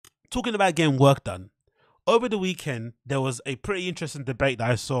talking about getting work done. Over the weekend, there was a pretty interesting debate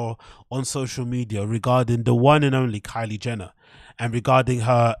that I saw on social media regarding the one and only Kylie Jenner and regarding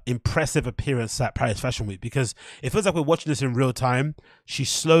her impressive appearance at Paris Fashion Week, because it feels like we're watching this in real time. She's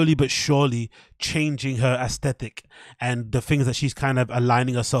slowly but surely changing her aesthetic and the things that she's kind of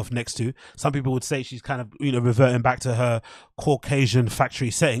aligning herself next to. Some people would say she's kind of, reverting back to her Caucasian factory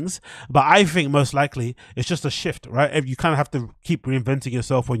settings, but I think most likely it's just a shift, right? You kind of have to keep reinventing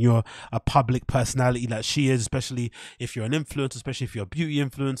yourself when you're a public personality like she is, especially if you're an influencer, especially if you're a beauty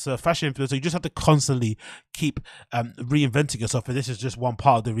influencer, fashion influencer. You just have to constantly keep reinventing yourself, and this is just one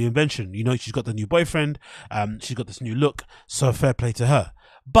part of the reinvention. She's got the new boyfriend, she's got this new look, so fair play to her.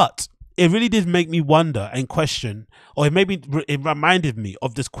 But it really did make me wonder and question, or it reminded me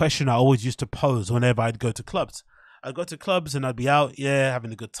of this question I always used to pose whenever I'd go to clubs. I'd go to clubs and I'd be out,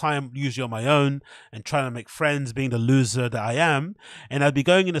 having a good time, usually on my own, and trying to make friends, being the loser that I am. And I'd be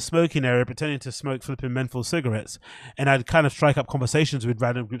going in the smoking area, pretending to smoke flipping menthol cigarettes. And I'd kind of strike up conversations with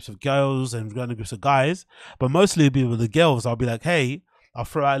random groups of girls and random groups of guys. But mostly it'd be with the girls. I'll be like, hey, I'll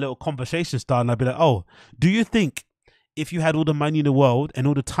throw out a little conversation start, and I'd be like, oh, do you think if you had all the money in the world and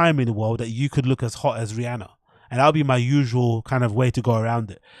all the time in the world that you could look as hot as Rihanna? And that'll be my usual kind of way to go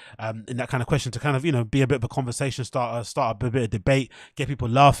around it. In that kind of question, to kind of, be a bit of a conversation starter, start a bit of debate, get people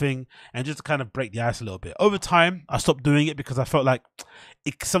laughing, and just kind of break the ice a little bit. Over time, I stopped doing it because I felt like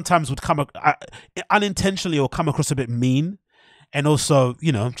it sometimes would unintentionally or come across a bit mean. And also,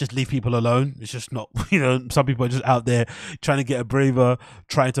 just leave people alone. It's just not, some people are just out there trying to get a breather,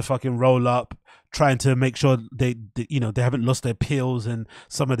 trying to fucking roll up, trying to make sure they haven't lost their pills and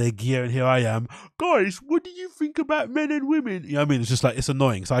some of their gear. And here I am, guys, what do you think about men and women? You know what I mean? It's just like, it's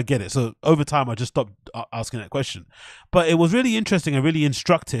annoying. So I get it. So over time, I just stopped asking that question. But it was really interesting and really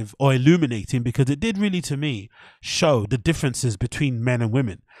instructive or illuminating, because it did really, to me, show the differences between men and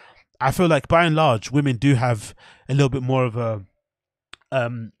women. I feel like by and large, women do have a little bit more of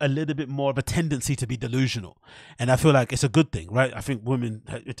a tendency to be delusional, and I feel like it's a good thing, right? I think women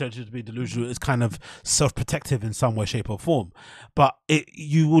tendency to be delusional is kind of self-protective in some way, shape, or form. But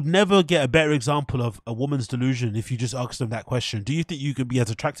you would never get a better example of a woman's delusion if you just ask them that question: do you think you could be as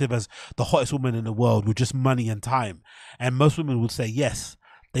attractive as the hottest woman in the world with just money and time? And most women would say yes.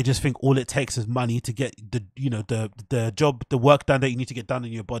 They just think all it takes is money to get the job, the work done that you need to get done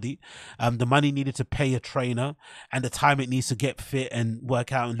in your body, the money needed to pay a trainer, and the time it needs to get fit and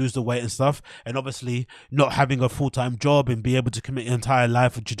work out and lose the weight and stuff. And obviously not having a full-time job and be able to commit your entire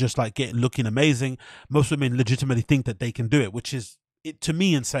life to just like looking amazing. Most women legitimately think that they can do it, which is, to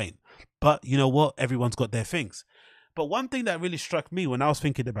me, insane. But you know what? Everyone's got their things. But one thing that really struck me when I was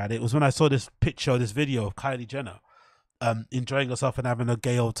thinking about it was when I saw this picture, this video of Kylie Jenner enjoying herself and having a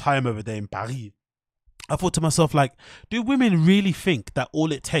gay old time over there in Paris. I thought to myself, like, do women really think that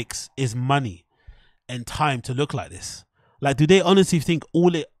all it takes is money and time to look like this? Like, do they honestly think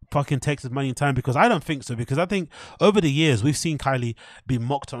all it fucking takes is money and time? Because I don't think so. Because I think over the years, we've seen Kylie be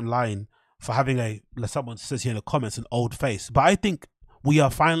mocked online for having like someone says here in the comments, an old face. But I think we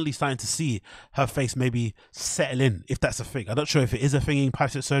are finally starting to see her face maybe settle in, if that's a thing. I'm not sure if it is a thing in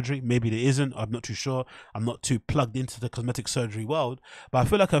plastic surgery. Maybe it isn't. I'm not too sure. I'm not too plugged into the cosmetic surgery world. But I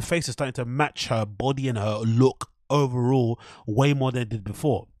feel like her face is starting to match her body and her look overall way more than it did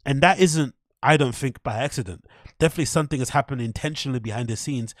before. And that isn't, I don't think, by accident. Definitely something has happened intentionally behind the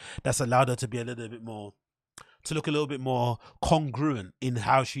scenes that's allowed her to be look a little bit more congruent in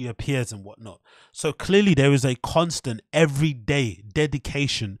how she appears and whatnot. So clearly there is a constant, everyday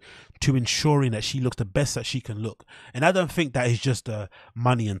dedication to ensuring that she looks the best that she can look. And I don't think that is just a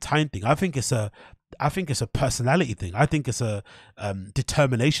money and time thing. I think it's a personality thing. I think it's a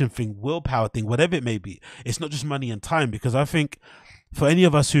determination thing, willpower thing, whatever it may be. It's not just money and time, because I think for any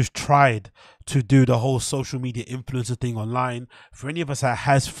of us who's tried to do the whole social media influencer thing online, for any of us that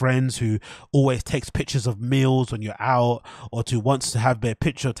has friends who always takes pictures of meals when you're out, or wants to have their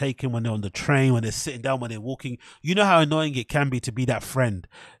picture taken when they're on the train, when they're sitting down, when they're walking, you know how annoying it can be to be that friend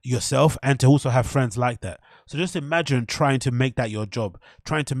yourself and to also have friends like that. So just imagine trying to make that your job,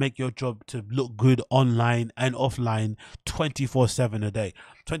 trying to make your job to look good online and offline 24/7 a day,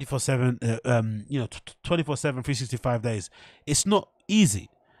 24/7, 24/7, 365 days. It's not easy.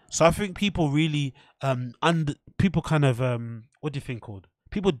 So I think people really, people kind of, what do you think called?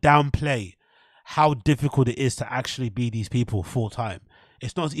 People downplay how difficult it is to actually be these people full time.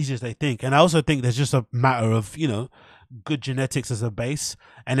 It's not as easy as they think. And I also think there's just a matter of, good genetics as a base,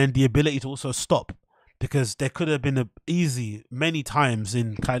 and then the ability to also stop. Because there could have been many times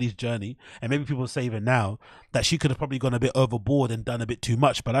in Kylie's journey, and maybe people say even now, that she could have probably gone a bit overboard and done a bit too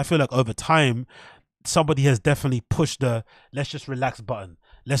much. But I feel like over time, somebody has definitely pushed the let's just relax button.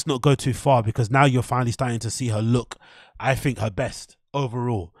 let's not go too far, because now you're finally starting to see her look, I think, her best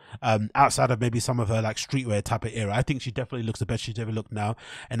overall, outside of maybe some of her like streetwear type of era. I think she definitely looks the best she's ever looked now.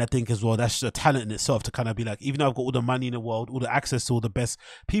 And I think as well, that's a talent in itself, to kind of be like, even though I've got all the money in the world, all the access to all the best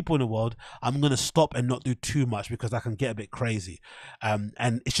people in the world, I'm gonna stop and not do too much because I can get a bit crazy.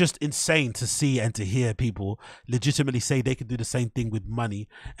 And it's just insane to see and to hear people legitimately say they can do the same thing with money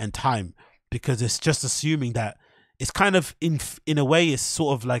and time, because it's just assuming that it's kind of in a way, it's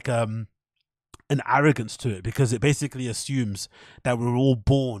sort of like an arrogance to it, because it basically assumes that we're all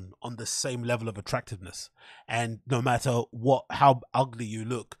born on the same level of attractiveness, and no matter how ugly you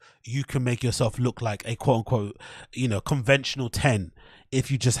look, you can make yourself look like a quote unquote, conventional 10 if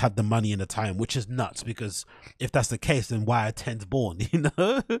you just have the money and the time, which is nuts, because if that's the case, then why are 10s born?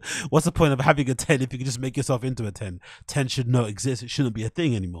 What's the point of having a 10 if you can just make yourself into a 10? 10 should not exist. It shouldn't be a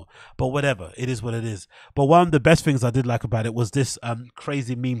thing anymore. But whatever, it is what it is. But one of the best things I did like about it was this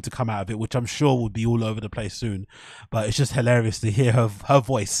crazy meme to come out of it, which I'm sure will be all over the place soon. But it's just hilarious to hear her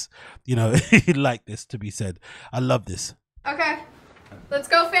voice, like this to be said. I love this. Okay, let's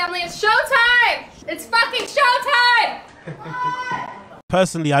go, family. It's showtime. It's fucking showtime.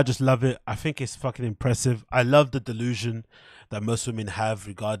 Personally, I just love it. I think it's fucking impressive. I love the delusion that most women have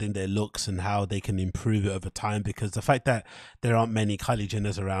regarding their looks and how they can improve it over time, because the fact that there aren't many Kylie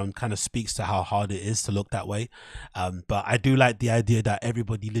Jenners around kind of speaks to how hard it is to look that way. But I do like the idea that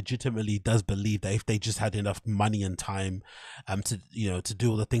everybody legitimately does believe that if they just had enough money and time to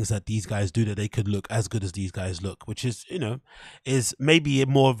do all the things that these guys do, that they could look as good as these guys look, which is is maybe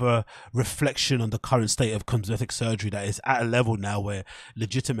more of a reflection on the current state of cosmetic surgery that is at a level now where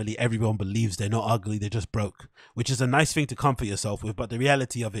legitimately everyone believes they're not ugly, they're just broke, which is a nice thing to comfort yourself with. But the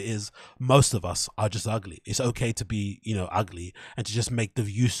reality of it is most of us are just ugly. It's okay to be ugly, and to just make the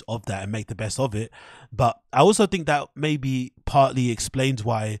use of that and make the best of it. But I also think that maybe partly explains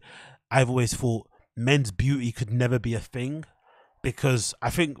why I've always thought men's beauty could never be a thing, because I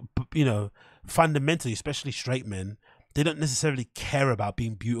think fundamentally, especially straight men, they don't necessarily care about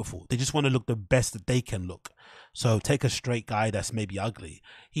being beautiful. They just want to look the best that they can look. So take a straight guy that's maybe ugly.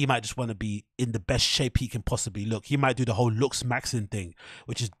 He might just want to be in the best shape he can possibly look. He might do the whole looks maxing thing,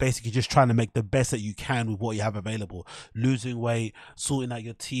 which is basically just trying to make the best that you can with what you have available. Losing weight, sorting out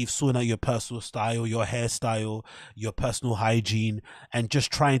your teeth, sorting out your personal style, your hairstyle, your personal hygiene, and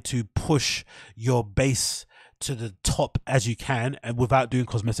just trying to push your base to the top as you can, and without doing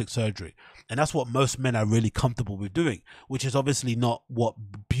cosmetic surgery. And that's what most men are really comfortable with doing, which is obviously not what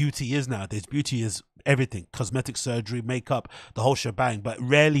beauty is nowadays. Beauty is everything: cosmetic surgery, makeup, the whole shebang. But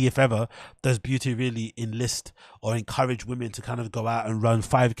rarely, if ever, does beauty really enlist or encourage women to kind of go out and run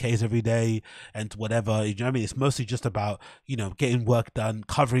 5Ks every day and whatever. You know what I mean? It's mostly just about getting work done,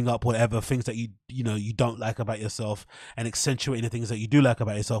 covering up whatever things that you don't like about yourself, and accentuating the things that you do like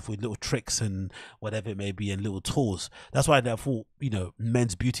about yourself with little tricks and whatever it may be, and little tools. That's why I thought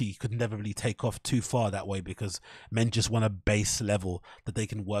men's beauty could never really take off too far that way, because men just want a base level that they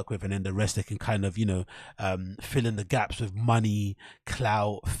can work with, and then the rest they can kind of fill in the gaps with money,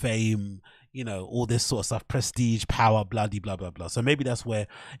 clout, fame, all this sort of stuff, prestige, power, blah blah blah blah blah. So maybe that's where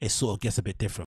it sort of gets a bit different.